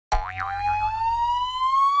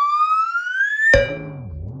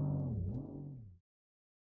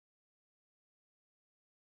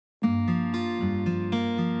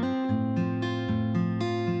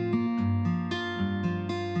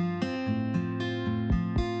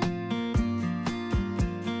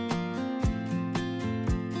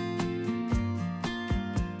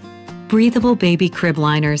Breathable baby crib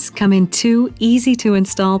liners come in two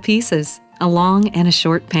easy-to-install pieces, a long and a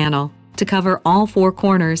short panel, to cover all four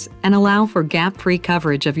corners and allow for gap-free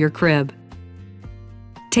coverage of your crib.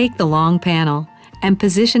 Take the long panel and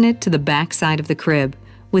position it to the back side of the crib,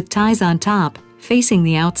 with ties on top facing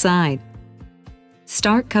the outside.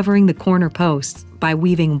 Start covering the corner posts by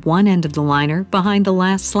weaving one end of the liner behind the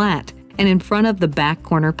last slat and in front of the back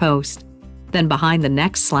corner post, then behind the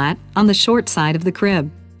next slat on the short side of the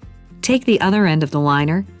crib. Take the other end of the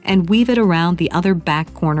liner and weave it around the other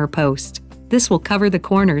back corner post. This will cover the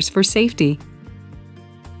corners for safety.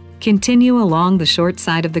 Continue along the short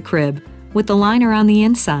side of the crib with the liner on the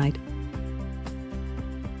inside.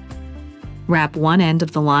 Wrap one end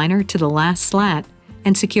of the liner to the last slat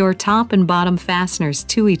and secure top and bottom fasteners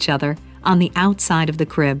to each other on the outside of the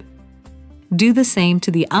crib. Do the same to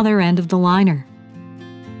the other end of the liner.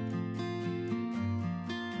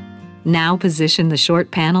 Now position the short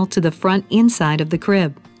panel to the front inside of the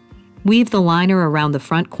crib. Weave the liner around the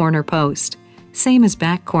front corner post, same as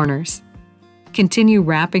back corners. Continue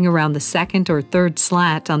wrapping around the second or third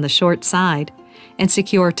slat on the short side and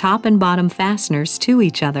secure top and bottom fasteners to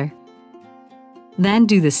each other. Then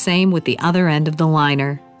do the same with the other end of the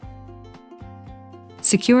liner.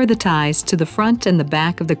 Secure the ties to the front and the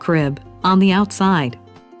back of the crib on the outside.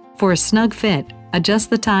 For a snug fit, adjust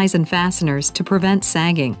the ties and fasteners to prevent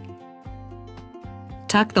sagging.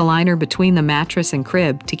 Tuck the liner between the mattress and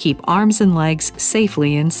crib to keep arms and legs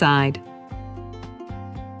safely inside.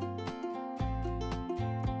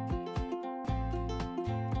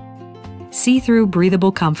 See-through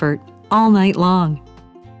breathable comfort all night long.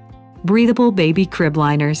 Breathable baby crib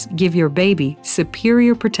liners give your baby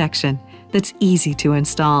superior protection that's easy to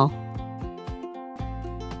install.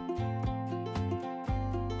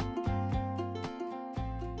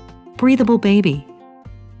 Breathable baby.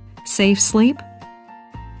 Safe sleep,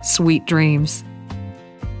 sweet dreams.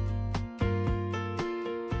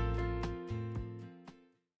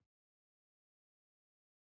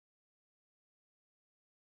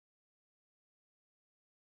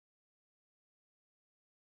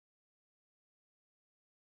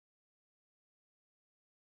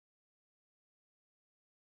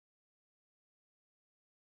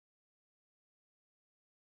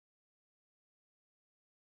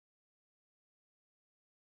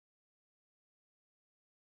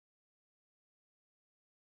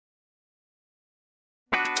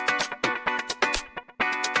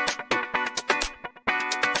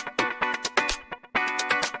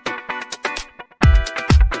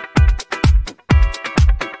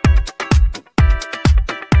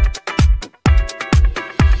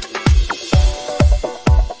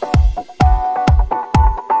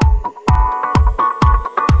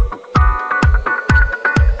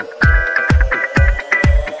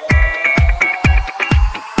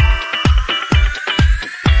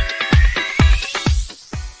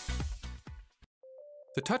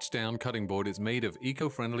 The Touchdown cutting board is made of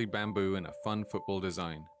eco-friendly bamboo and a fun football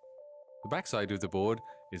design. The backside of the board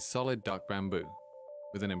is solid duck bamboo.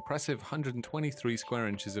 With an impressive 123 square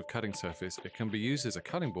inches of cutting surface, it can be used as a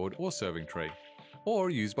cutting board or serving tray. Or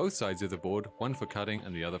use both sides of the board, one for cutting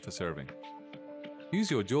and the other for serving.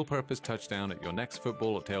 Use your dual-purpose Touchdown at your next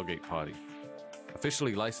football or tailgate party.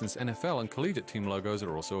 Officially licensed NFL and collegiate team logos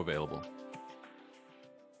are also available.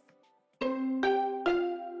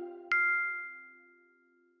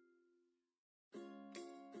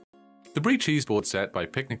 The Brie Cheese Board set by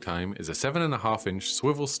Picnic Time is a 7.5-inch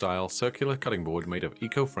swivel-style circular cutting board made of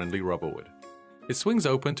eco-friendly rubber wood. It swings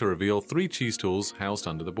open to reveal 3 cheese tools housed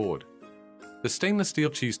under the board. The stainless steel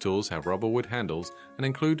cheese tools have rubber wood handles and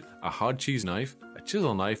include a hard cheese knife, a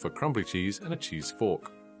chisel knife for crumbly cheese, and a cheese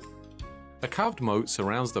fork. A carved moat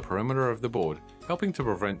surrounds the perimeter of the board, helping to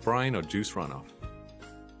prevent brine or juice runoff.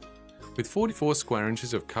 With 44 square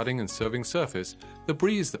inches of cutting and serving surface, the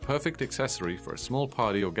Brie is the perfect accessory for a small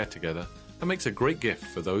party or get-together and makes a great gift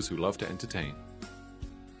for those who love to entertain.